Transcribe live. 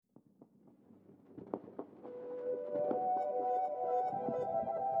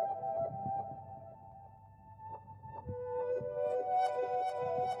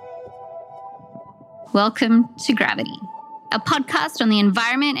Welcome to Gravity, a podcast on the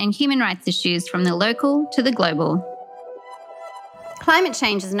environment and human rights issues from the local to the global. Climate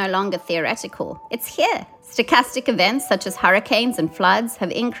change is no longer theoretical. It's here. Stochastic events such as hurricanes and floods have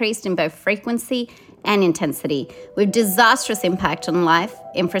increased in both frequency and intensity, with disastrous impact on life,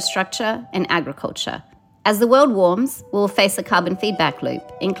 infrastructure, and agriculture. As the world warms, we'll face a carbon feedback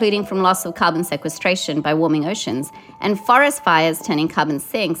loop, including from loss of carbon sequestration by warming oceans and forest fires turning carbon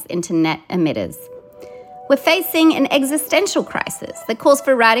sinks into net emitters. We're facing an existential crisis that calls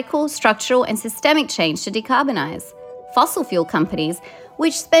for radical, structural, and systemic change to decarbonize. Fossil fuel companies,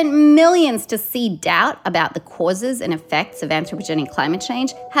 which spent millions to seed doubt about the causes and effects of anthropogenic climate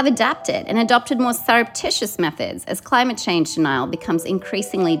change, have adapted and adopted more surreptitious methods as climate change denial becomes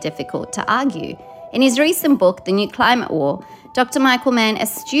increasingly difficult to argue. In his recent book, The New Climate War, Dr. Michael Mann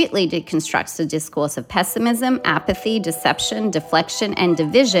astutely deconstructs the discourse of pessimism, apathy, deception, deflection, and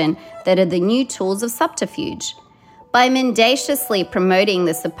division that are the new tools of subterfuge. By mendaciously promoting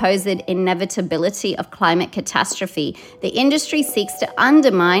the supposed inevitability of climate catastrophe, the industry seeks to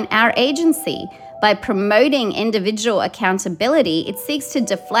undermine our agency. By promoting individual accountability, it seeks to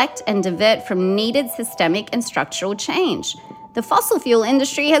deflect and divert from needed systemic and structural change. The fossil fuel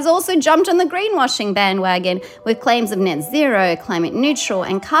industry has also jumped on the greenwashing bandwagon with claims of net zero, climate neutral,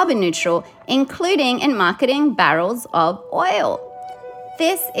 and carbon neutral, including in marketing barrels of oil.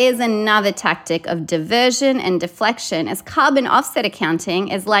 This is another tactic of diversion and deflection, as carbon offset accounting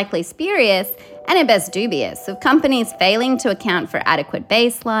is likely spurious and at best dubious, with companies failing to account for adequate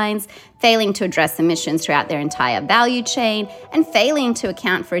baselines, failing to address emissions throughout their entire value chain, and failing to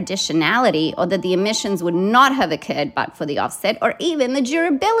account for additionality, or that the emissions would not have occurred but for the offset, or even the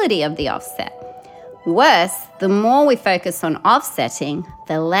durability of the offset. Worse, the more we focus on offsetting,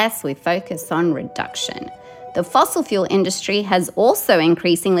 the less we focus on reduction. The fossil fuel industry has also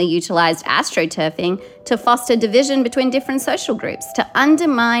increasingly utilized astroturfing to foster division between different social groups, to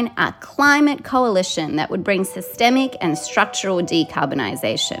undermine a climate coalition that would bring systemic and structural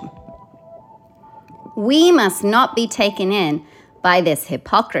decarbonization. We must not be taken in by this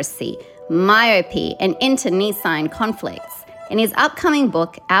hypocrisy, myopy, and internecine conflicts. In his upcoming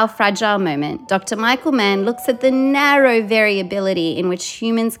book, Our Fragile Moment, Dr. Michael Mann looks at the narrow variability in which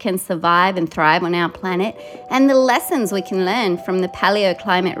humans can survive and thrive on our planet and the lessons we can learn from the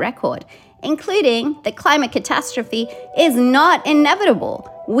paleoclimate record, including that climate catastrophe is not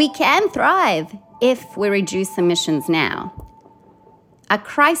inevitable. We can thrive if we reduce emissions now. A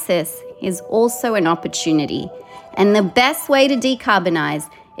crisis is also an opportunity, and the best way to decarbonize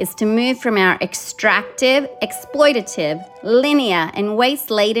is to move from our extractive, exploitative, linear, and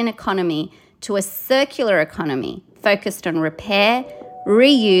waste-laden economy to a circular economy focused on repair,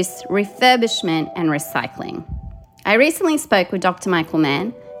 reuse, refurbishment, and recycling. I recently spoke with Dr. Michael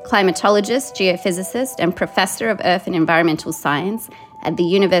Mann, climatologist, geophysicist, and professor of Earth and Environmental Science at the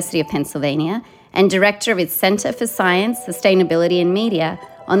University of Pennsylvania, and director of its Center for Science, Sustainability, and Media,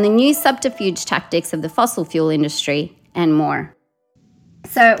 on the new subterfuge tactics of the fossil fuel industry and more.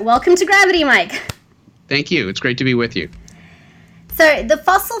 So welcome to Gravity, Mike. Thank you. It's great to be with you. So the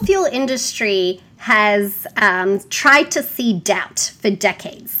fossil fuel industry has tried to seed doubt for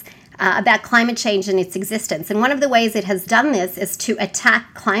decades about climate change and its existence. And one of the ways it has done this is to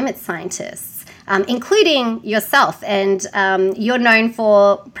attack climate scientists, including yourself. And you're known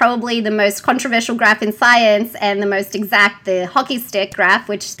for probably the most controversial graph in science and the most exact, the hockey stick graph,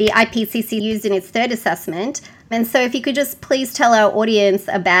 which the IPCC used in its third assessment. And so if you could just please tell our audience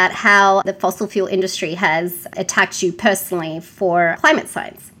about how the fossil fuel industry has attacked you personally for climate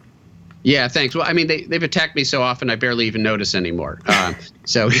science. Yeah, thanks. Well, I mean, they've attacked me so often I barely even notice anymore.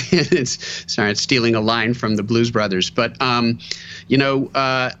 So it's stealing a line from the Blues Brothers. But,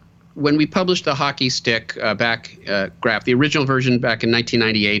 when we published the hockey stick graph, the original version back in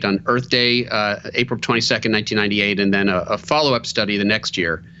 1998 on Earth Day, April 22nd, 1998, and then a follow-up study the next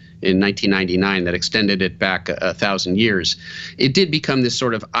year in 1999 that extended it back 1,000 years, it did become this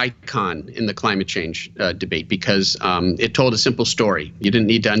sort of icon in the climate change debate because it told a simple story. You didn't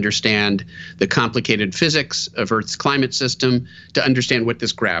need to understand the complicated physics of Earth's climate system to understand what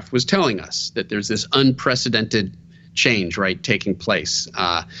this graph was telling us, that there's this unprecedented change, right, taking place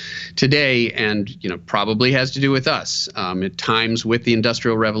today, and probably has to do with us at times with the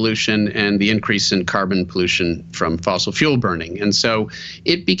Industrial Revolution and the increase in carbon pollution from fossil fuel burning. And so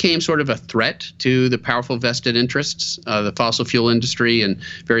it became sort of a threat to the powerful vested interests of the fossil fuel industry and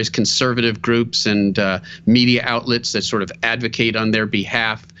various conservative groups and media outlets that sort of advocate on their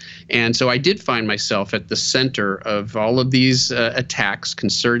behalf. And so I did find myself at the center of all of these attacks,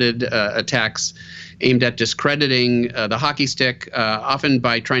 concerted attacks. aimed at discrediting the hockey stick, often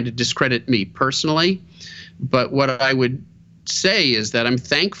by trying to discredit me personally. But what I would say is that I'm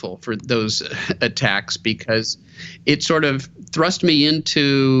thankful for those attacks, because it sort of thrust me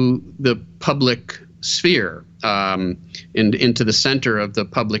into the public sphere, and into the center of the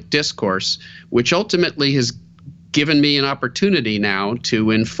public discourse, which ultimately has given me an opportunity now to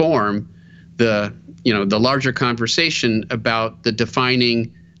inform the larger conversation about the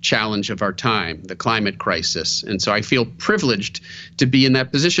defining challenge of our time, the climate crisis. And so I feel privileged to be in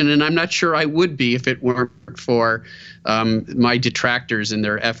that position, and I'm not sure I would be if it weren't for my detractors in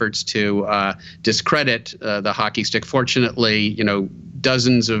their efforts to discredit the hockey stick. Fortunately,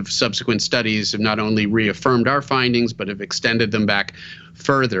 dozens of subsequent studies have not only reaffirmed our findings, but have extended them back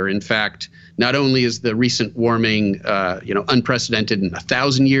further. In fact, not only is the recent warming, unprecedented in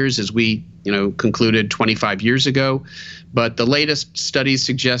 1,000 years, as we, concluded 25 years ago, but the latest studies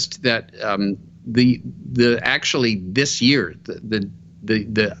suggest that this year,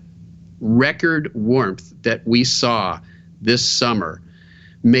 the record warmth that we saw this summer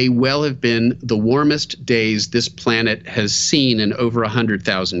may well have been the warmest days this planet has seen in over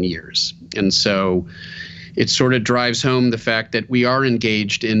 100,000 years. And so it sort of drives home the fact that we are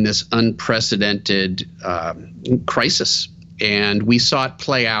engaged in this unprecedented crisis. And we saw it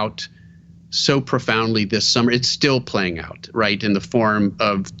play out so profoundly this summer. It's still playing out, right, in the form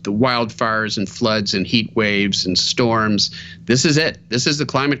of the wildfires and floods and heat waves and storms. This is it. This is the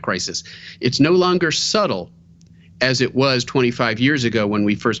climate crisis. It's no longer subtle as it was 25 years ago when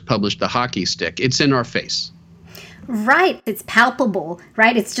we first published the hockey stick. It's in our face. Right. It's palpable,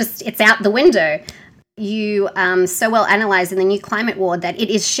 right? It's out the window. You so well analyzed in the New Climate War that it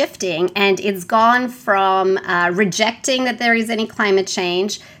is shifting, and it's gone from rejecting that there is any climate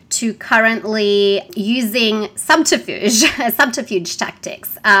change to currently using subterfuge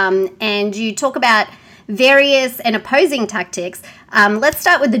tactics. And you talk about various and opposing tactics. Let's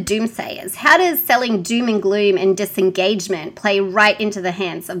start with the doomsayers. How does selling doom and gloom and disengagement play right into the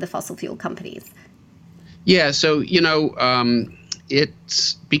hands of the fossil fuel companies? Yeah, so,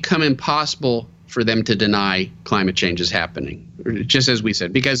 it's become impossible for them to deny climate change is happening, just as we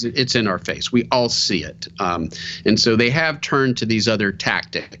said, because it's in our face. We all see it. And so they have turned to these other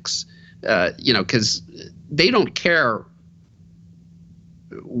tactics, because they don't care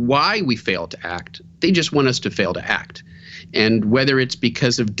why we fail to act. They just want us to fail to act. And whether it's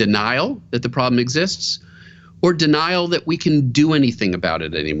because of denial that the problem exists, or denial that we can do anything about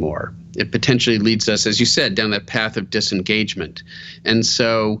it anymore, it potentially leads us, as you said, down that path of disengagement. And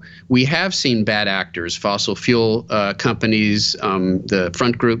so we have seen bad actors, fossil fuel companies, the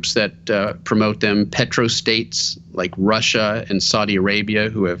front groups that promote them, petrostates like Russia and Saudi Arabia,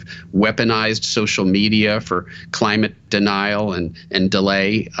 who have weaponized social media for climate denial and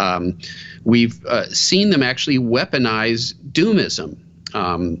delay. We've seen them actually weaponize doomism.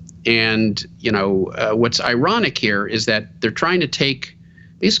 What's ironic here is that they're trying to take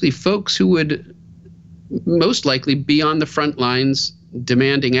basically folks who would most likely be on the front lines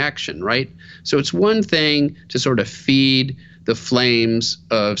demanding action, right? So it's one thing to sort of feed the flames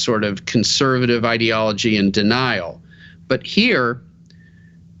of sort of conservative ideology and denial. But here,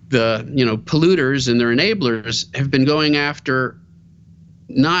 the polluters and their enablers have been going after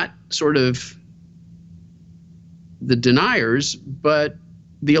not sort of the deniers, but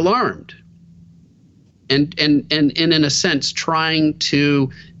the alarmed. And in a sense, trying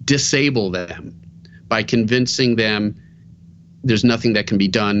to disable them by convincing them there's nothing that can be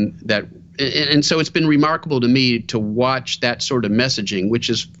done. And so it's been remarkable to me to watch that sort of messaging, which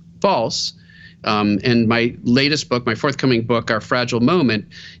is false. And my latest book, my forthcoming book, Our Fragile Moment,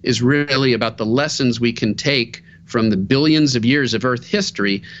 is really about the lessons we can take from the billions of years of Earth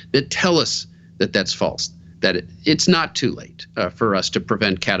history that tell us that that's false, that it's not too late for us to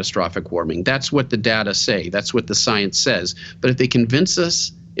prevent catastrophic warming. That's what the data say. That's what the science says. But if they can convince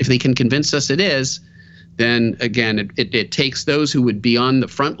us it is, then again, it takes those who would be on the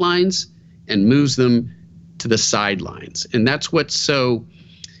front lines and moves them to the sidelines. And that's what's so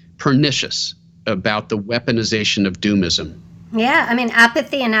pernicious about the weaponization of doomism. Yeah, I mean,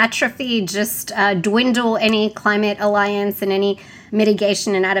 apathy and atrophy just dwindle any climate alliance and any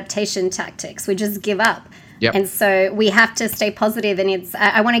mitigation and adaptation tactics. We just give up. Yep. And so we have to stay positive. And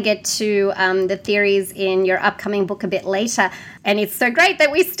I want to get to the theories in your upcoming book a bit later. And it's so great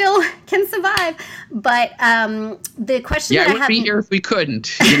that we still can survive. But the question that I have... Yeah, I would be here if we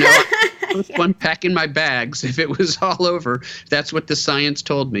couldn't. I was one packing my bags if it was all over. That's what the science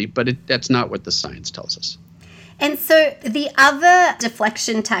told me. But that's not what the science tells us. And so the other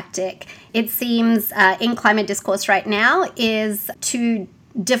deflection tactic, it seems, in climate discourse right now is to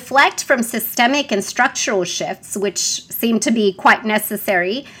deflect from systemic and structural shifts, which seem to be quite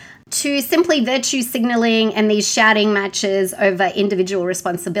necessary, to simply virtue signaling and these shouting matches over individual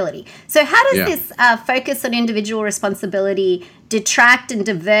responsibility. So how does this focus on individual responsibility detract and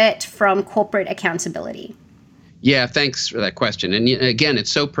divert from corporate accountability? Yeah, thanks for that question. And again,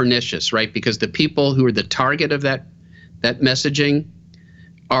 it's so pernicious, right? Because the people who are the target of that messaging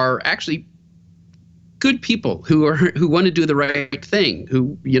are actually good people who want to do the right thing,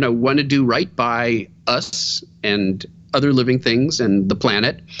 who want to do right by us and other living things and the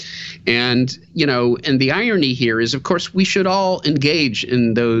planet. And and the irony here is, of course, we should all engage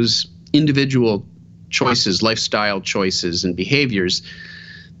in those individual choices, lifestyle choices and behaviors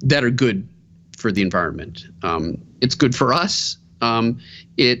that are good for the environment. It's good for us.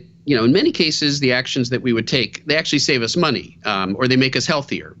 In many cases, the actions that we would take, they actually save us money, or they make us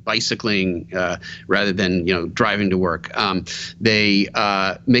healthier, bicycling rather than driving to work. They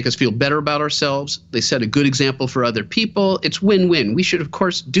make us feel better about ourselves. They set a good example for other people. It's win-win. We should, of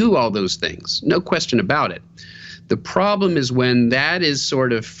course, do all those things. No question about it. The problem is when that is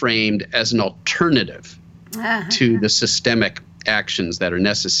sort of framed as an alternative to the systemic actions that are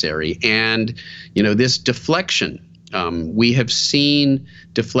necessary. And, this deflection, we have seen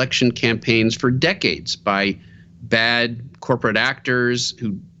deflection campaigns for decades by bad corporate actors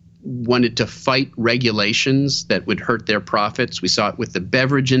who wanted to fight regulations that would hurt their profits. We saw it with the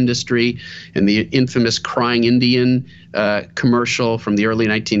beverage industry and the infamous Crying Indian commercial from the early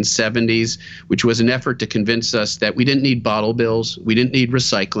 1970s, which was an effort to convince us that we didn't need bottle bills, we didn't need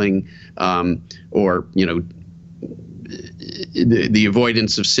recycling, or the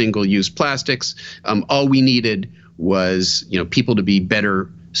avoidance of single-use plastics. All we needed was, people to be better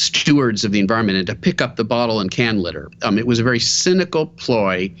stewards of the environment and to pick up the bottle and can litter. It was a very cynical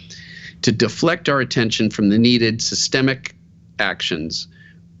ploy to deflect our attention from the needed systemic actions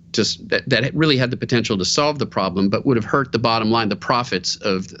that really had the potential to solve the problem, but would have hurt the bottom line, the profits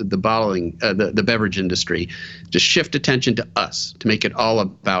of the bottling, the beverage industry, to shift attention to us, to make it all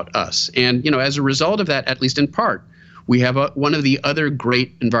about us. And, as a result of that, at least in part, we have one of the other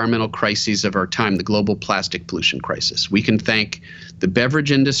great environmental crises of our time, the global plastic pollution crisis. We can thank the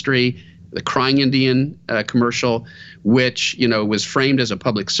beverage industry, the Crying Indian commercial, which was framed as a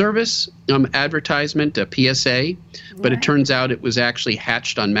public service advertisement, a PSA, but it turns out it was actually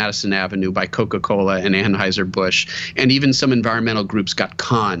hatched on Madison Avenue by Coca-Cola and Anheuser-Busch, and even some environmental groups got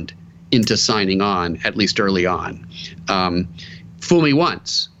conned into signing on, at least early on. Fool me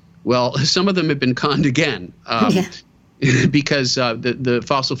once. Well, some of them have been conned again. Because the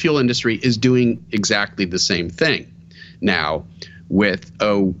fossil fuel industry is doing exactly the same thing now with,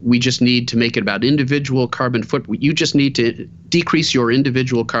 we just need to make it about individual carbon footprint. You just need to decrease your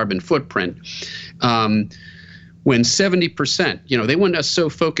individual carbon footprint. When 70%, they want us so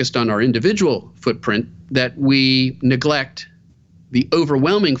focused on our individual footprint that we neglect the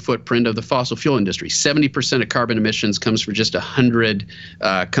overwhelming footprint of the fossil fuel industry. 70% of carbon emissions comes from just 100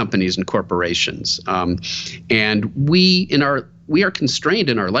 companies and corporations. And we are constrained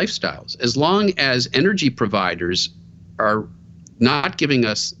in our lifestyles. As long as energy providers are not giving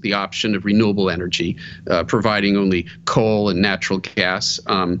us the option of renewable energy, providing only coal and natural gas,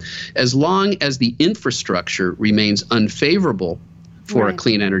 as long as the infrastructure remains unfavorable for a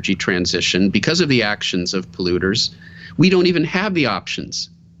clean energy transition because of the actions of polluters, we don't even have the options,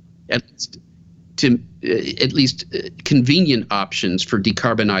 at least convenient options for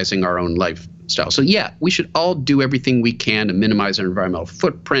decarbonizing our own lifestyle. So we should all do everything we can to minimize our environmental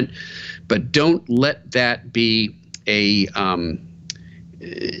footprint, but don't let that be a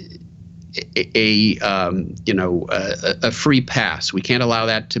free pass. We can't allow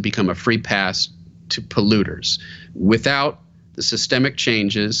that to become a free pass to polluters. Without the systemic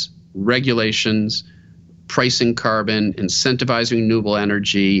changes, regulations, pricing carbon, incentivizing renewable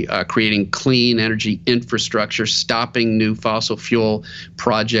energy, creating clean energy infrastructure, stopping new fossil fuel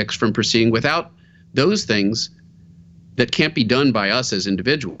projects from proceeding. Without those things that can't be done by us as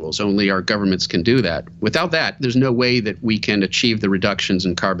individuals, only our governments can do that. Without that, there's no way that we can achieve the reductions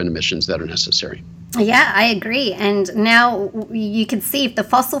in carbon emissions that are necessary. Yeah, I agree. And now you can see if the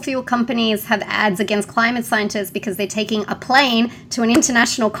fossil fuel companies have ads against climate scientists because they're taking a plane to an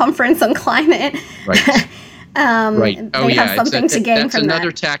international conference on climate. Right. They have something to gain from that. That's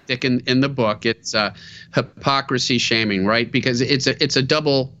another tactic in the book. It's hypocrisy shaming, right? Because it's a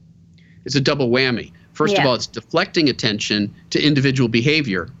double whammy. First of all, it's deflecting attention to individual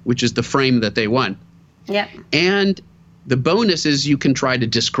behavior, which is the frame that they want. Yeah. And the bonus is you can try to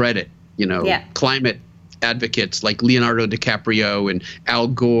discredit climate advocates like Leonardo DiCaprio and Al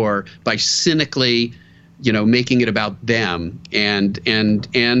Gore by cynically making it about them and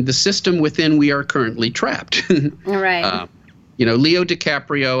the system within we are currently trapped. Right. Leo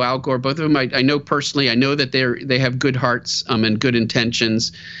DiCaprio, Al Gore, both of them I know personally. I know that they have good hearts and good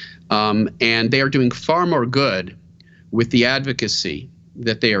intentions, and they are doing far more good with the advocacy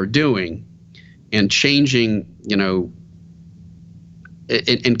that they are doing and changing,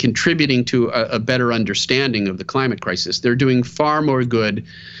 and contributing to a better understanding of the climate crisis. They're doing far more good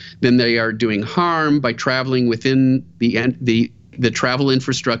than they are doing harm by traveling within the travel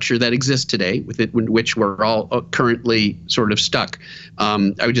infrastructure that exists today, which we're all currently sort of stuck.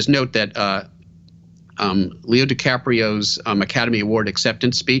 I would just note that Leo DiCaprio's Academy Award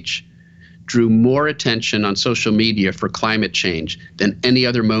acceptance speech drew more attention on social media for climate change than any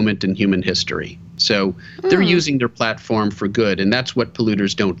other moment in human history. So they're using their platform for good, and that's what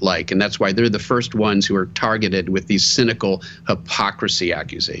polluters don't like, and that's why they're the first ones who are targeted with these cynical hypocrisy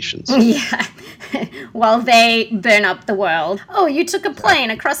accusations. Yeah. Well, they burn up the world. Oh, you took a plane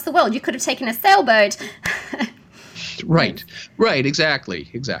across the world. You could have taken a sailboat. Right, exactly.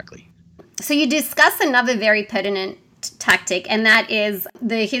 So you discuss another very pertinent tactic, and that is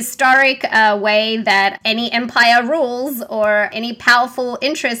the historic way that any empire rules or any powerful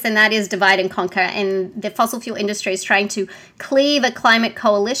interest, and that is divide and conquer. And the fossil fuel industry is trying to cleave a climate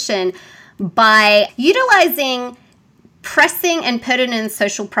coalition by utilizing pressing and pertinent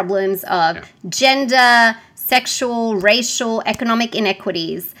social problems of gender, sexual, racial, economic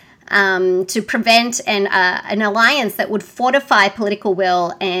inequities to prevent an alliance that would fortify political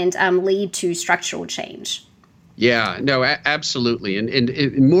will and lead to structural change. Yeah, no, absolutely.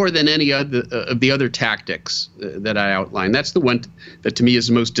 And more than any other of the other tactics that I outlined, that's the one that to me is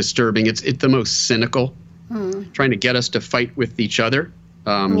the most disturbing. It's the most cynical, trying to get us to fight with each other.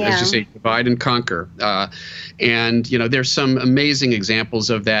 As you say, divide and conquer. And there's some amazing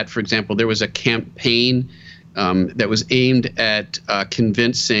examples of that. For example, there was a campaign that was aimed at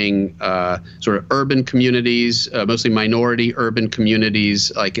convincing sort of urban communities, mostly minority urban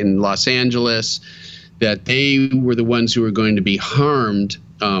communities like in Los Angeles, that they were the ones who were going to be harmed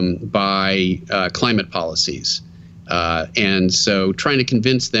by climate policies. And so trying to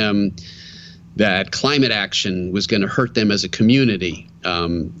convince them that climate action was going to hurt them as a community.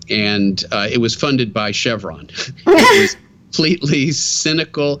 And it was funded by Chevron. It was completely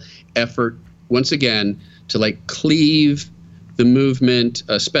cynical effort, once again, to cleave the movement,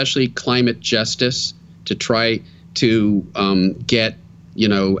 especially climate justice, to try to get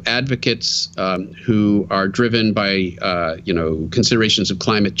advocates who are driven by, considerations of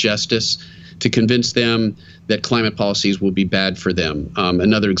climate justice to convince them that climate policies will be bad for them.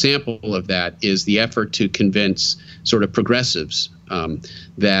 Another example of that is the effort to convince sort of progressives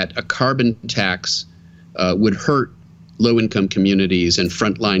that a carbon tax would hurt low-income communities and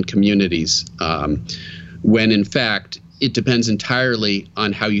frontline communities, when in fact it depends entirely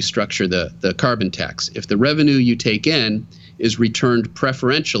on how you structure the carbon tax. If the revenue you take in is returned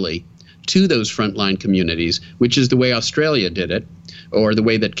preferentially to those frontline communities, which is the way Australia did it, or the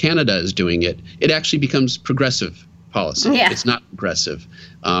way that Canada is doing it, it actually becomes progressive policy. Yeah. It's not progressive.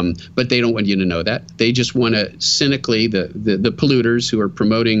 But they don't want you to know that. They just want to cynically, the polluters who are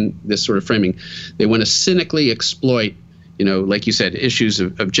promoting this sort of framing, they want to cynically exploit, like you said, issues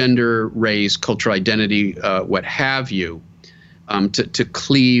of gender, race, cultural identity, what have you, to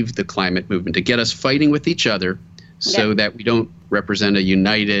cleave the climate movement, to get us fighting with each other, so that we don't represent a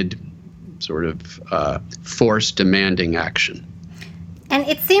united sort of force demanding action. And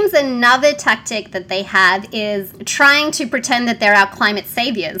it seems another tactic that they have is trying to pretend that they're our climate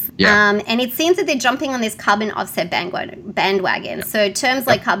saviors. Yeah. And it seems that they're jumping on this carbon offset bandwagon. Yeah. So terms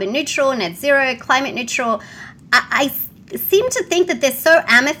like carbon neutral, net zero, climate neutral, I seem to think that they're so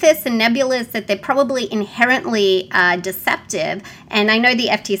amorphous and nebulous that they're probably inherently deceptive. And I know the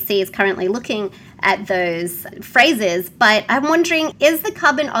FTC is currently looking at those phrases, but I'm wondering, is the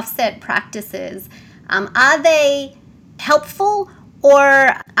carbon offset practices, are they helpful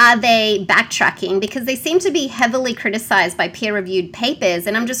or are they backtracking? Because they seem to be heavily criticized by peer-reviewed papers,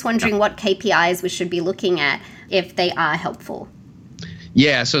 and I'm just wondering what KPIs we should be looking at if they are helpful.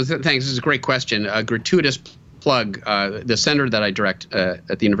 Yeah, so thanks. This is a great question. A gratuitous plug, the center that I direct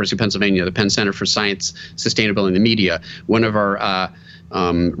at the University of Pennsylvania, the Penn Center for Science, Sustainability, and the Media, one of our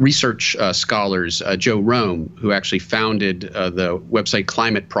research scholars, Joe Rome, who actually founded the website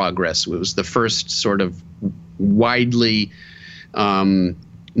Climate Progress. It was the first sort of widely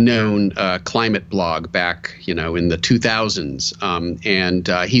known climate blog back, in the 2000s,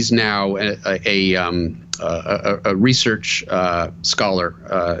 and he's now a research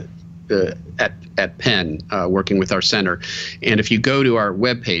scholar at Penn, working with our center. And if you go to our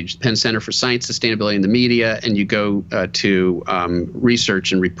webpage, Penn Center for Science, Sustainability in the Media, and you go to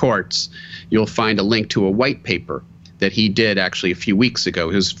research and reports, you'll find a link to a white paper that he did actually a few weeks ago,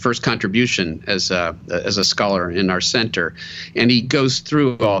 his first contribution as a scholar in our center. And he goes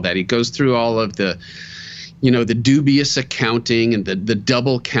through all that. He goes through all of the dubious accounting and the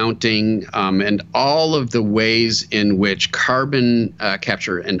double counting, and all of the ways in which carbon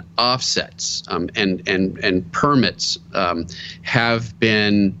capture and offsets and permits have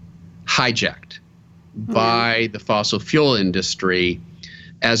been hijacked by the fossil fuel industry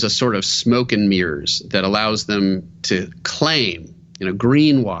as a sort of smoke and mirrors that allows them to claim,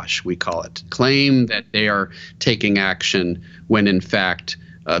 greenwash, we call it, claim that they are taking action when in fact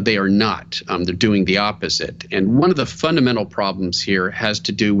they are not. They're doing the opposite. And one of the fundamental problems here has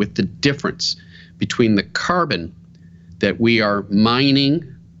to do with the difference between the carbon that we are mining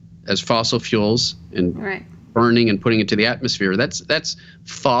as fossil fuels and burning and putting into the atmosphere. That's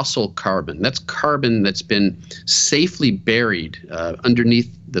fossil carbon. That's carbon that's been safely buried underneath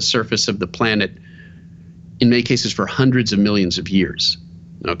the surface of the planet, in many cases for hundreds of millions of years.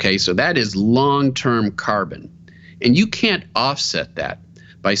 Okay, so that is long-term carbon. And you can't offset that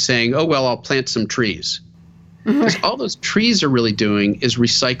by saying, oh, well, I'll plant some trees. Because all those trees are really doing is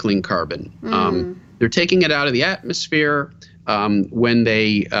recycling carbon. They're taking it out of the atmosphere when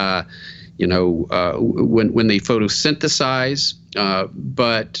they, when they photosynthesize,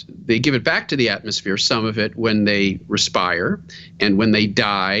 but they give it back to the atmosphere, some of it, when they respire and when they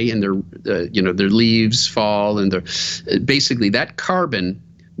die and their leaves fall, and basically that carbon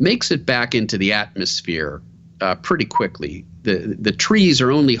makes it back into the atmosphere pretty quickly. The trees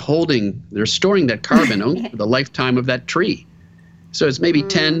are they're storing that carbon only for the lifetime of that tree. So it's maybe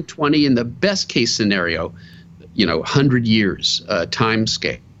 10, 20, in the best case scenario, 100 years time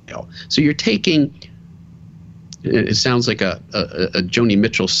scale. So you're taking, it sounds like a Joni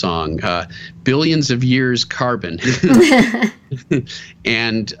Mitchell song, billions of years carbon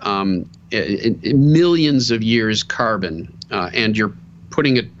and millions of years carbon, and you're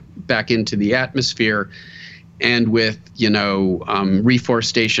putting it back into the atmosphere. And with,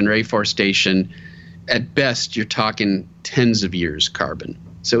 reforestation or afforestation, at best, you're talking tens of years carbon.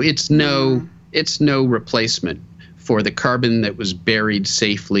 So it's no replacement for the carbon that was buried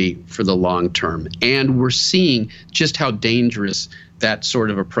safely for the long term. And we're seeing just how dangerous that sort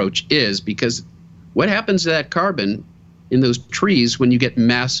of approach is, because what happens to that carbon in those trees when you get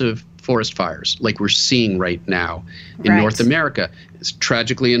massive forest fires like we're seeing right now in North America? It's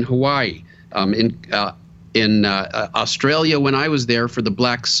tragically in Hawaii, in Australia when I was there for the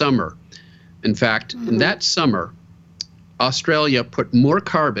Black Summer. In fact, in that summer, Australia put more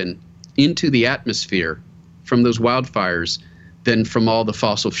carbon into the atmosphere from those wildfires than from all the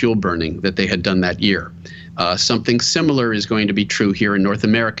fossil fuel burning that they had done that year. Something similar is going to be true here in North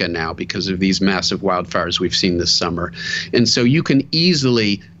America now because of these massive wildfires we've seen this summer. And so you can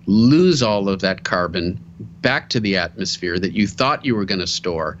easily lose all of that carbon back to the atmosphere that you thought you were going to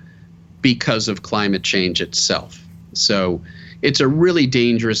store because of climate change itself. So it's a really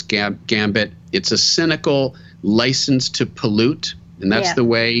dangerous gambit. It's a cynical license to pollute, and that's the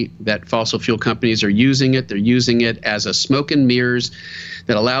way that fossil fuel companies are using it. They're using it as a smoke and mirrors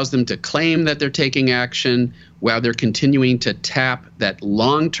that allows them to claim that they're taking action while they're continuing to tap that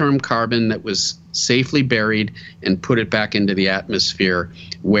long-term carbon that was safely buried and put it back into the atmosphere,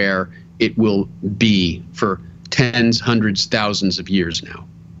 where it will be for tens, hundreds, thousands of years now.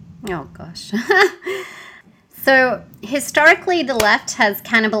 Oh, gosh. So historically, the left has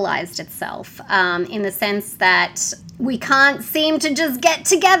cannibalized itself in the sense that we can't seem to just get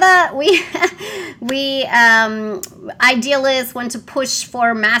together. We idealists want to push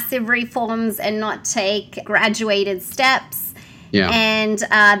for massive reforms and not take graduated steps. Yeah. And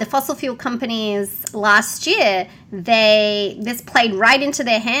the fossil fuel companies last year, this played right into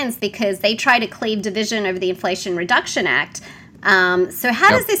their hands because they tried to cleave division over the Inflation Reduction Act. So how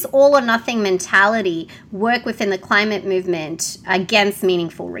does this all or nothing mentality work within the climate movement against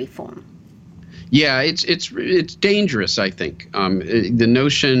meaningful reform? Yeah, it's dangerous, I think. The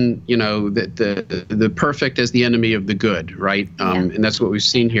notion, that the perfect as the enemy of the good, right? And that's what we've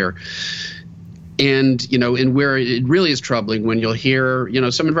seen here. And, and where it really is troubling when you'll hear,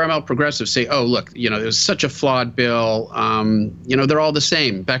 some environmental progressives say, oh, look, it was such a flawed bill. They're all the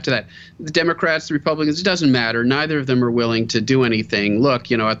same. Back to that. The Democrats, the Republicans, it doesn't matter. Neither of them are willing to do anything.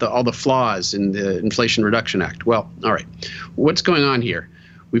 Look, at all the flaws in the Inflation Reduction Act. Well, all right. What's going on here?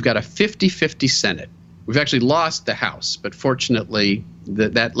 We've got a 50-50 Senate. We've actually lost the House, but fortunately,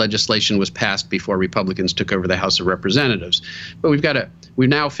 that legislation was passed before Republicans took over the House of Representatives. But we're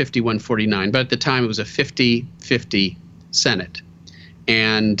now 51-49, but at the time it was a 50-50 Senate.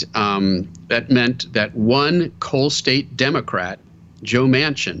 And that meant that one coal state Democrat, Joe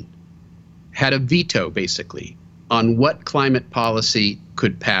Manchin, had a veto, basically, on what climate policy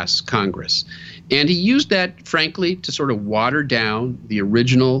could pass Congress. And he used that, frankly, to sort of water down the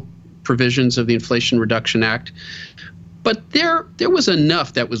original provisions of the Inflation Reduction Act. But there was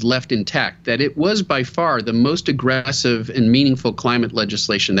enough that was left intact that it was by far the most aggressive and meaningful climate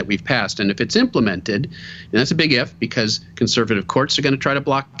legislation that we've passed. And if it's implemented, and that's a big if, because conservative courts are going to try to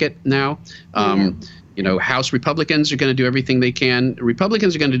block it now. House Republicans are going to do everything they can.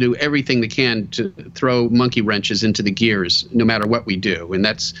 Republicans are going to do everything they can to throw monkey wrenches into the gears, no matter what we do. And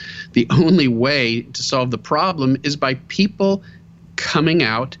that's the only way to solve the problem, is by people coming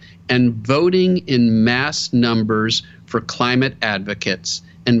out and voting in mass numbers for climate advocates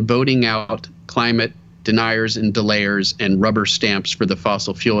and voting out climate deniers and delayers and rubber stamps for the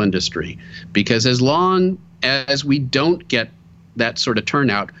fossil fuel industry. Because as long as we don't get that sort of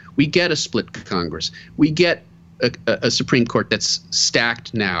turnout, we get a split Congress. We get a Supreme Court that's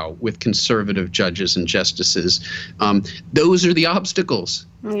stacked now with conservative judges and justices. Those are the obstacles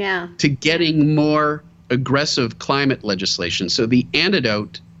to getting more aggressive climate legislation. So the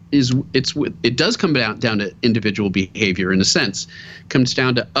antidote it does come down to individual behavior in a sense. It comes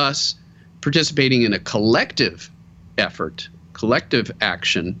down to us participating in a collective effort, collective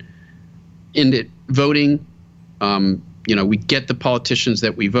action, in it voting. We get the politicians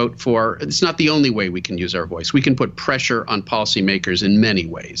that we vote for. It's not the only way we can use our voice. We can put pressure on policymakers in many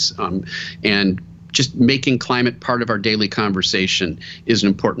ways. And just making climate part of our daily conversation is an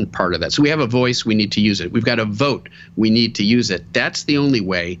important part of that. So we have a voice, we need to use it. We've got a vote, we need to use it. That's the only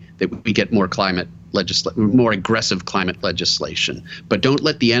way that we get more more aggressive climate legislation. But don't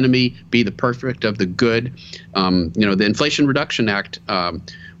let the enemy be the perfect of the good. The Inflation Reduction Act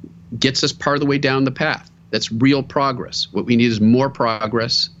gets us part of the way down the path. That's real progress. What we need is more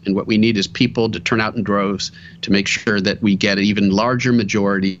progress, and what we need is people to turn out in droves to make sure that we get even larger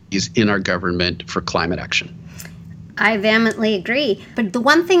majorities in our government for climate action. I vehemently agree. But the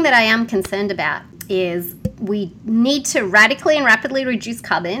one thing that I am concerned about is we need to radically and rapidly reduce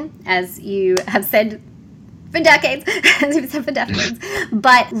carbon, as you have said for decades,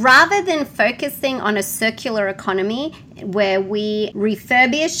 but rather than focusing on a circular economy where we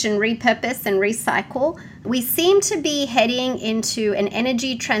refurbish and repurpose and recycle, we seem to be heading into an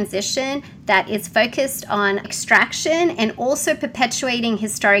energy transition that is focused on extraction and also perpetuating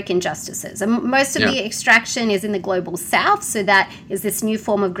historic injustices. And most of the extraction is in the global south, so that is this new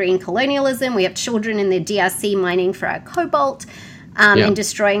form of green colonialism. We have children in the DRC mining for our cobalt. And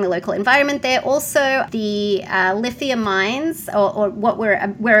destroying the local environment there. Also, the lithium mines, or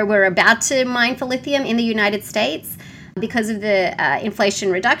where we're about to mine for lithium in the United States, because of the Inflation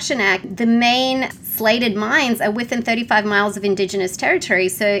Reduction Act, the main slated mines are within 35 miles of indigenous territory.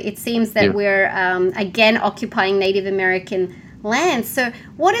 So it seems that we're, again, occupying Native American land. So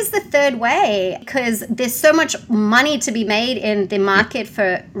what is the third way? Because there's so much money to be made in the market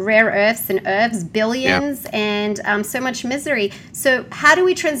for rare earths and herbs, billions, and so much misery. So how do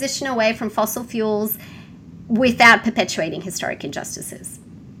we transition away from fossil fuels without perpetuating historic injustices?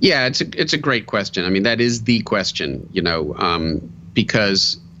 Yeah, it's a great question. I mean, that is the question,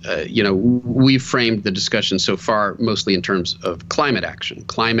 because we've framed the discussion so far mostly in terms of climate action.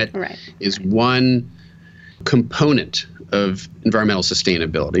 Climate is one component of environmental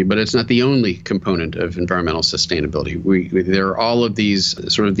sustainability, but it's not the only component of environmental sustainability. There are all of these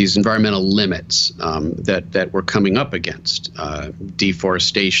environmental limits that we're coming up against: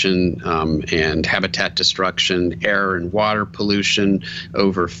 deforestation and habitat destruction, air and water pollution,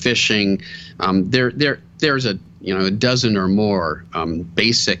 overfishing. There's a dozen or more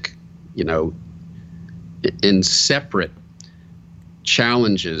basic, in separate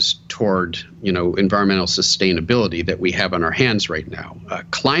challenges toward environmental sustainability that we have on our hands right now.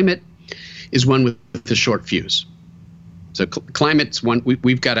 Climate is one with the short fuse. So climate's one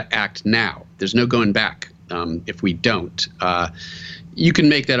we've got to act now. There's no going back if we don't. You can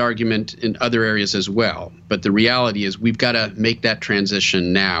make that argument in other areas as well, but the reality is we've got to make that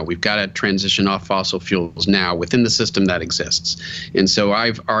transition now. We've got to transition off fossil fuels now within the system that exists. And so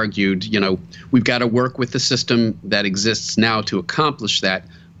I've argued, we've got to work with the system that exists now to accomplish that,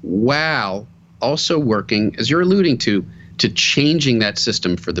 while also working, as you're alluding to changing that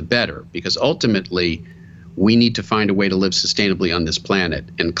system for the better, because ultimately we need to find a way to live sustainably on this planet.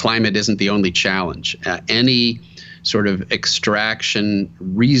 And climate isn't the only challenge. Any sort of extraction,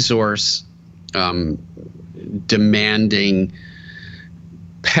 resource demanding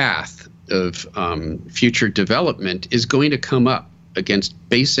path of future development is going to come up against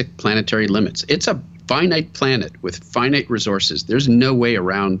basic planetary limits. It's a finite planet with finite resources. There's no way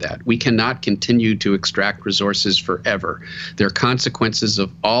around that. We cannot continue to extract resources forever. There are consequences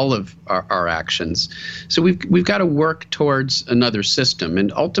of all of our actions. So we've got to work towards another system.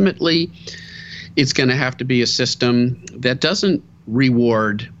 And ultimately, it's going to have to be a system that doesn't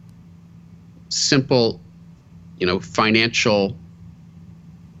reward simple, financial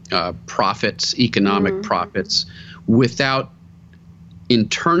profits, economic profits, without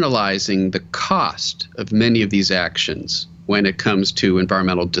internalizing the cost of many of these actions when it comes to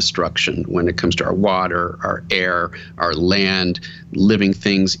environmental destruction, when it comes to our water, our air, our land, living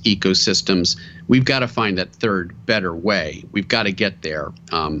things, ecosystems. We've got to find that third, better way. We've got to get there.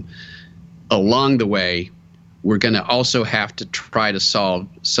 Along the way, we're going to also have to try to solve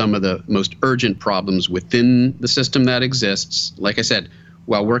some of the most urgent problems within the system that exists, like I said,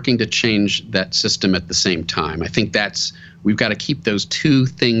 while working to change that system at the same time. I think we've got to keep those two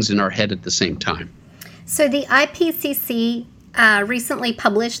things in our head at the same time. So the IPCC recently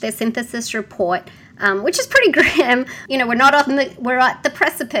published their synthesis report, which is pretty grim. We're at the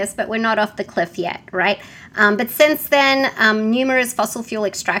precipice, but we're not off the cliff yet, right? But since then, numerous fossil fuel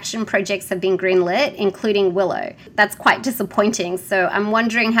extraction projects have been greenlit, including Willow. That's quite disappointing. So I'm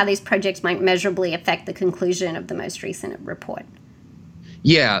wondering how these projects might measurably affect the conclusion of the most recent report.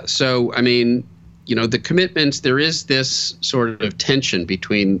 Yeah, so the commitments, there is this sort of tension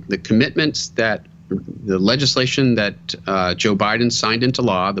between the commitments that the legislation that Joe Biden signed into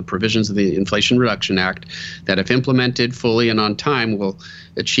law, the provisions of the Inflation Reduction Act, that if implemented fully and on time will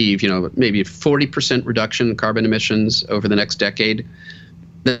achieve, maybe a 40% reduction in carbon emissions over the next decade.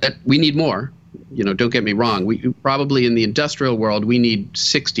 That we need more. Don't get me wrong. We probably in the industrial world, we need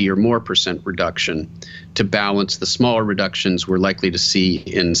 60 or more % reduction to balance the smaller reductions we're likely to see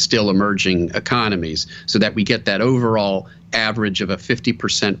in still emerging economies, so that we get that overall average of a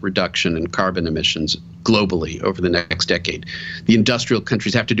 50% reduction in carbon emissions globally over the next decade. The industrial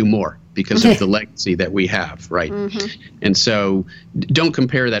countries have to do more because of the legacy that we have, right? And so don't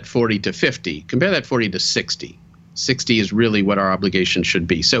compare that 40 to 50. Compare that 40 to 60. 60 is really what our obligation should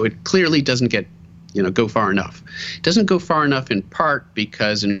be. So it clearly doesn't go far enough. It doesn't go far enough in part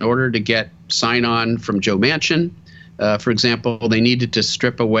because in order to get sign-on from Joe Manchin, for example, they needed to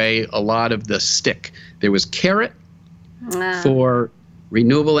strip away a lot of the stick. There was carrot for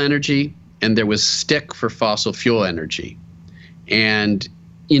renewable energy, and there was stick for fossil fuel energy. And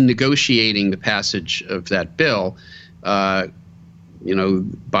in negotiating the passage of that bill, Biden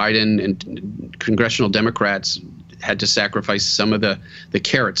and congressional Democrats had to sacrifice some of the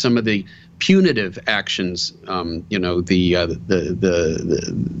carrot, some of the punitive actions, that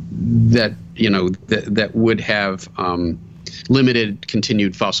would have limited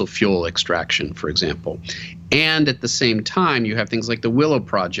continued fossil fuel extraction, for example. And at the same time, you have things like the Willow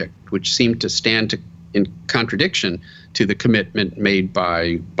Project, which seem to stand in contradiction to the commitment made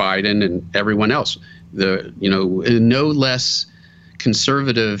by Biden and everyone else. No less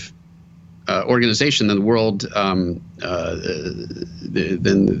conservative organization than the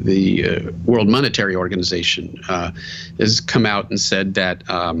World Monetary Organization has come out and said that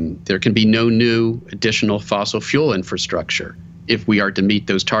there can be no new additional fossil fuel infrastructure if we are to meet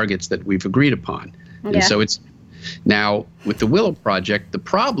those targets that we've agreed upon. Yeah. And so it's now with the Willow Project, the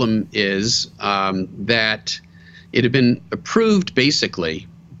problem is that it had been approved basically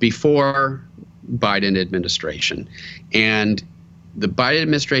before Biden administration, and the Biden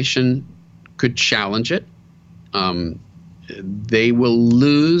administration could challenge it. They will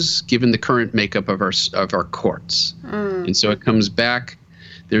lose given the current makeup of our courts. And so it comes back.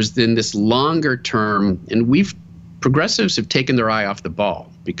 There's then this longer term, and progressives have taken their eye off the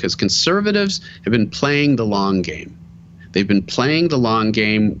ball because conservatives have been playing the long game. They've been playing the long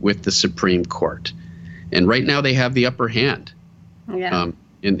game with the Supreme Court. And right now they have the upper hand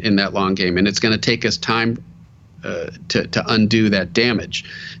in that long game. And it's going to take us time to undo that damage.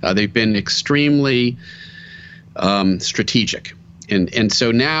 They've been extremely strategic. And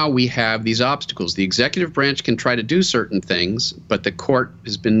so now we have these obstacles. The executive branch can try to do certain things, but the court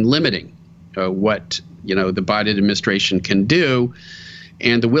has been limiting what the Biden administration can do.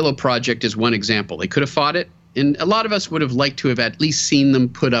 And the Willow Project is one example. They could have fought it, and a lot of us would have liked to have at least seen them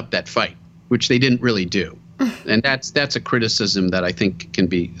put up that fight, which they didn't really do. And that's a criticism that I think can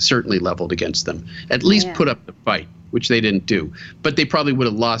be certainly leveled against them. At least put up the fight, which they didn't do. But they probably would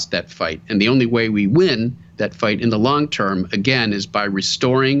have lost that fight. And the only way we win that fight in the long term, again, is by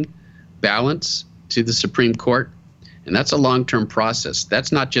restoring balance to the Supreme Court. And that's a long-term process.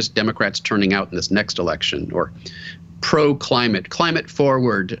 That's not just Democrats turning out in this next election or pro-climate,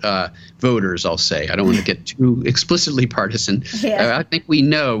 climate-forward voters, I'll say. I don't want to get too explicitly partisan. Yeah. I think we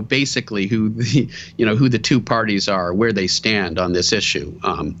know basically who the two parties are, where they stand on this issue,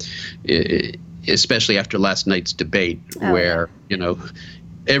 especially after last night's debate, where no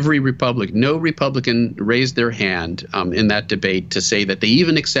Republican raised their hand in that debate to say that they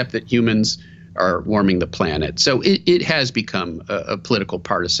even accept that humans are warming the planet. So it has become a political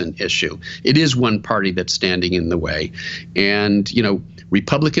partisan issue. It is one party that's standing in the way. And,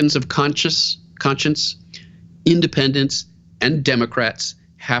 Republicans of conscience, independents, and Democrats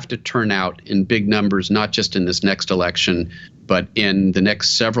have to turn out in big numbers, not just in this next election, but in the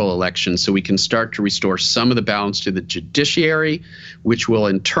next several elections, so we can start to restore some of the balance to the judiciary, which will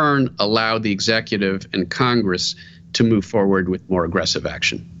in turn allow the executive and Congress to move forward with more aggressive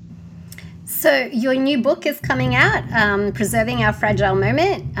action. So your new book is coming out, Preserving Our Fragile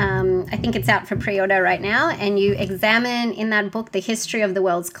Moment. I think it's out for pre-order right now. And you examine in that book the history of the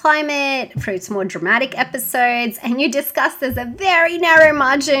world's climate through its more dramatic episodes. And you discuss there's a very narrow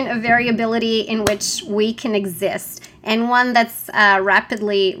margin of variability in which we can exist, and one that's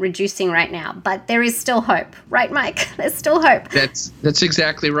rapidly reducing right now. But there is still hope. Right, Mike? There's still hope. That's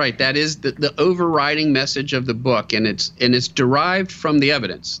exactly right. That is the overriding message of the book, and it's derived from the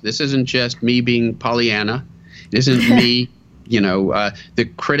evidence. This isn't just me being Pollyanna. It isn't me. The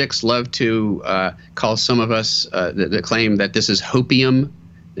critics love to call some of us that claim that this is hopium,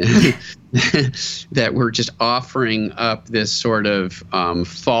 that we're just offering up this sort of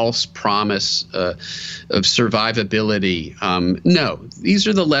false promise of survivability. No, these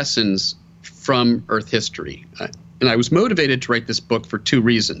are the lessons from Earth history. And I was motivated to write this book for two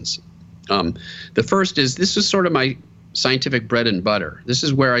reasons. The first is this is sort of my scientific bread and butter. This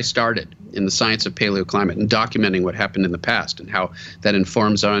is where I started in the science of paleoclimate and documenting what happened in the past and how that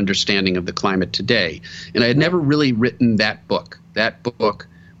informs our understanding of the climate today. And I had never really written that book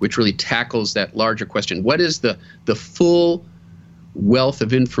which really tackles that larger question. What is the full wealth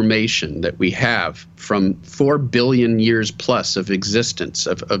of information that we have from 4 billion years plus of existence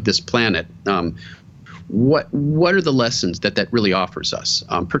of this planet? What are the lessons that really offers us,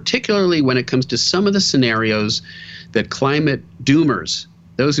 particularly when it comes to some of the scenarios that climate doomers,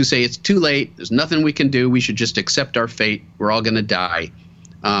 those who say it's too late, there's nothing we can do, we should just accept our fate, we're all going to die.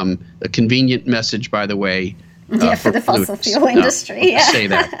 A convenient message, by the way. For the fossil fuel industry. Yeah. Say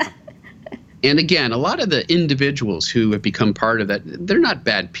that. And again, a lot of the individuals who have become part of that, they're not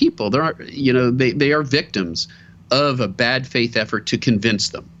bad people. They are victims of a bad faith effort to convince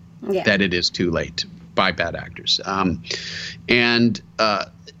them that it is too late by bad actors. And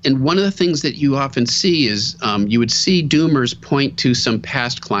one of the things that you often see is you would see doomers point to some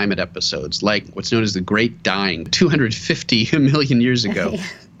past climate episodes, like what's known as the Great Dying, 250 million years ago.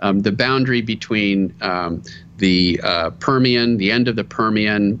 The boundary between the Permian, the end of the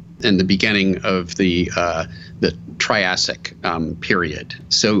Permian, and the beginning of the Triassic period.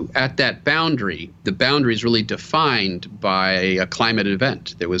 So at that boundary, the boundary is really defined by a climate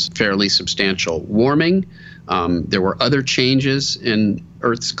event. There was fairly substantial warming. There were other changes in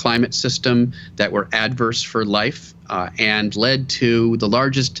Earth's climate system that were adverse for life and led to the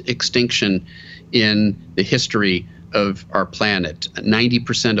largest extinction in the history of our planet.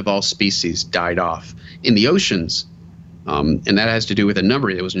 90% of all species died off. In the oceans, and that has to do with a number.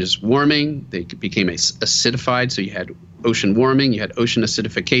 It wasn't just warming. They became acidified. So you had ocean warming, you had ocean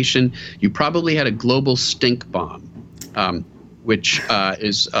acidification. You probably had a global stink bomb, which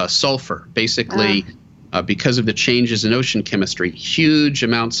is sulfur. Basically, because of the changes in ocean chemistry, huge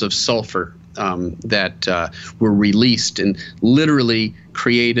amounts of sulfur that were released and literally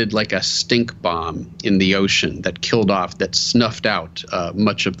created like a stink bomb in the ocean that killed off, that snuffed out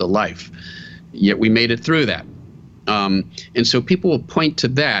much of the life. Yet we made it through that. And so people will point to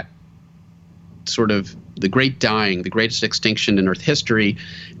that sort of the Great Dying, the greatest extinction in Earth history.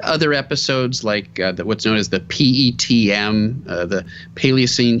 Other episodes like what's known as the PETM, the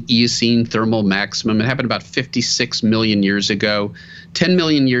Paleocene-Eocene thermal maximum. It happened about 56 million years ago. 10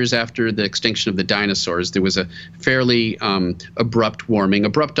 million years after the extinction of the dinosaurs, there was a fairly abrupt warming,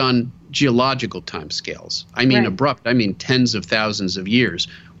 abrupt on geological timescales. I mean abrupt, I mean tens of thousands of years.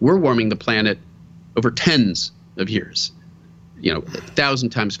 We're warming the planet over tens of years, 1,000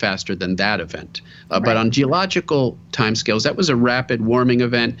 times faster than that event. But on geological timescales, that was a rapid warming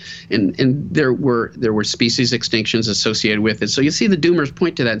event, and there were species extinctions associated with it. So you see the doomers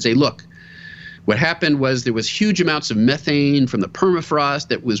point to that and say, look, what happened was there was huge amounts of methane from the permafrost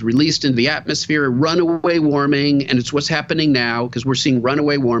that was released into the atmosphere, runaway warming, and it's what's happening now because we're seeing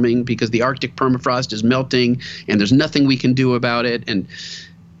runaway warming because the Arctic permafrost is melting and there's nothing we can do about it. And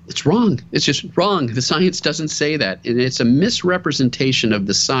It's wrong. It's just wrong. The science doesn't say that. And it's a misrepresentation of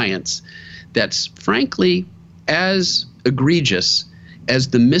the science that's frankly as egregious as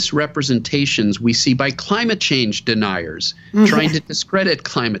the misrepresentations we see by climate change deniers trying to discredit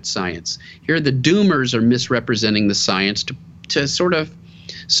climate science. Here, the doomers are misrepresenting the science to sort of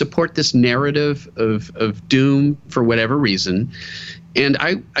support this narrative of doom for whatever reason. And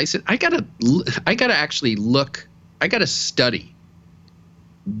I said, I gotta study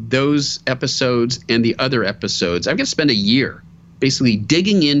those episodes and the other episodes. I've got to spend a year basically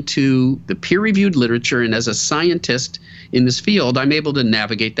digging into the peer-reviewed literature. And as a scientist in this field, I'm able to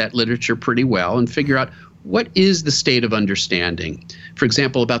navigate that literature pretty well and figure out what is the state of understanding, for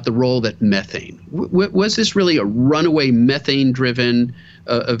example, about the role that methane. Was this really a runaway methane-driven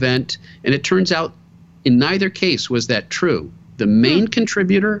event? And it turns out in neither case was that true. The main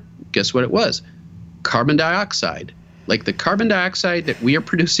contributor, guess what it was? Carbon dioxide. Like the carbon dioxide that we are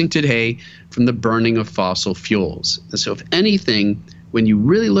producing today from the burning of fossil fuels. And so if anything, when you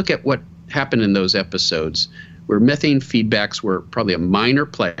really look at what happened in those episodes, where methane feedbacks were probably a minor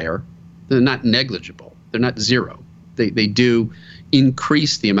player, they're not negligible. They're not zero. They do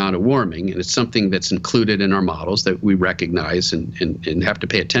increase the amount of warming, and it's something that's included in our models that we recognize and have to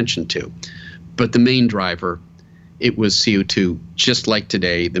pay attention to. But the main driver, it was CO2. Just like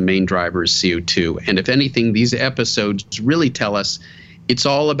today, the main driver is CO2. And if anything, these episodes really tell us it's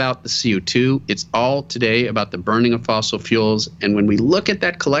all about the CO2. It's all today about the burning of fossil fuels. And when we look at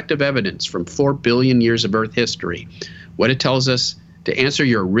that collective evidence from 4 billion years of Earth history, what it tells us, to answer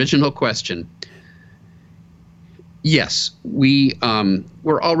your original question, yes, we're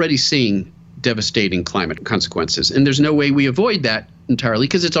already seeing devastating climate consequences. And there's no way we avoid that entirely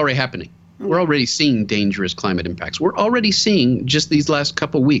because it's already happening. We're already seeing dangerous climate impacts. We're already seeing, just these last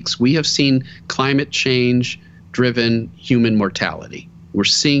couple weeks, we have seen climate change-driven human mortality. We're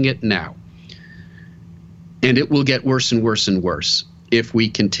seeing it now. And it will get worse and worse and worse if we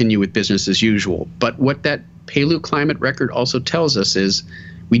continue with business as usual. But what that paleoclimate record also tells us is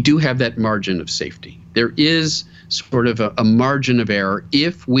we do have that margin of safety. There is sort of a margin of error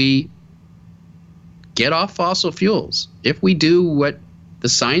if we get off fossil fuels, if we do what the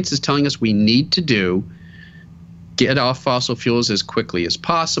science is telling us we need to do, get off fossil fuels as quickly as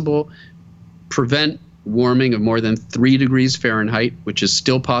possible, prevent warming of more than 3 degrees Fahrenheit, which is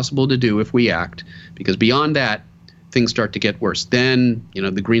still possible to do if we act, because beyond that, things start to get worse. Then,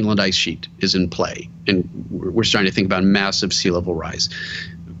 the Greenland ice sheet is in play, and we're starting to think about massive sea level rise.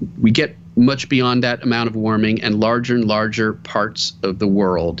 We get much beyond that amount of warming, and larger parts of the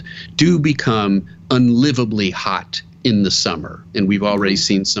world do become unlivably hot in the summer. And we've already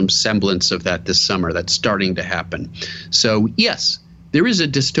seen some semblance of that this summer. That's starting to happen. So yes, there is a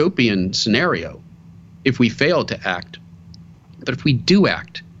dystopian scenario if we fail to act. But if we do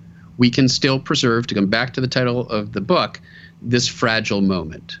act, we can still preserve, to come back to the title of the book, this fragile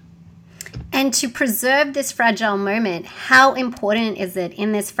moment. And to preserve this fragile moment, how important is it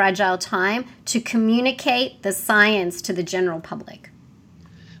in this fragile time to communicate the science to the general public?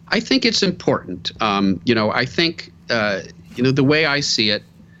 I think it's important. I think the way I see it,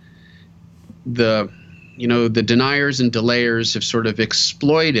 the deniers and delayers have sort of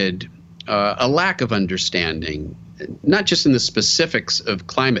exploited a lack of understanding, not just in the specifics of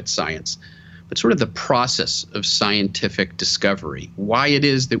climate science, but sort of the process of scientific discovery, why it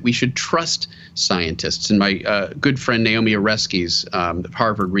is that we should trust scientists. And my good friend Naomi Oreskes of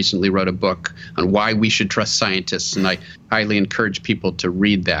Harvard recently wrote a book on why we should trust scientists, and I highly encourage people to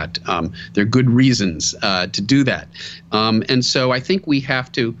read that. There are good reasons to do that. And so I think we have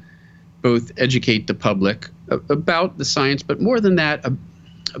to both educate the public about the science, but more than that,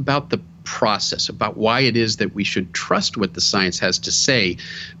 about the process, about why it is that we should trust what the science has to say,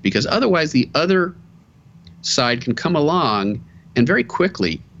 because otherwise the other side can come along and very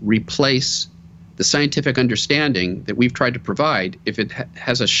quickly replace the scientific understanding that we've tried to provide. If it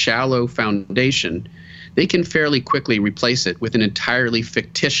has a shallow foundation, they can fairly quickly replace it with an entirely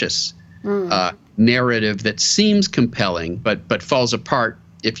fictitious narrative that seems compelling but falls apart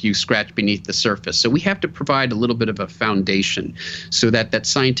if you scratch beneath the surface. So we have to provide a little bit of a foundation so that that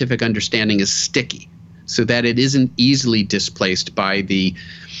scientific understanding is sticky, so that it isn't easily displaced by the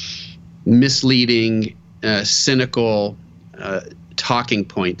misleading, cynical talking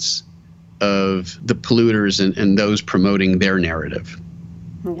points of the polluters and those promoting their narrative.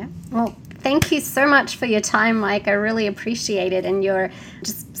 Yeah. Well, thank you so much for your time, Mike. I really appreciate it, and your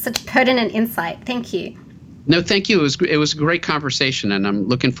just such pertinent insight. Thank you. No, thank you. It was a great conversation, and I'm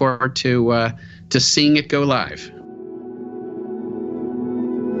looking forward to seeing it go live.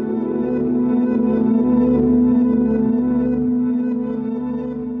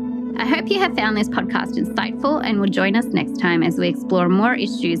 I hope you have found this podcast insightful and will join us next time as we explore more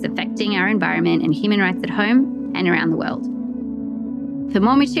issues affecting our environment and human rights at home and around the world. For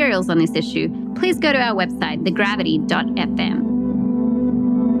more materials on this issue, please go to our website, thegravity.fm.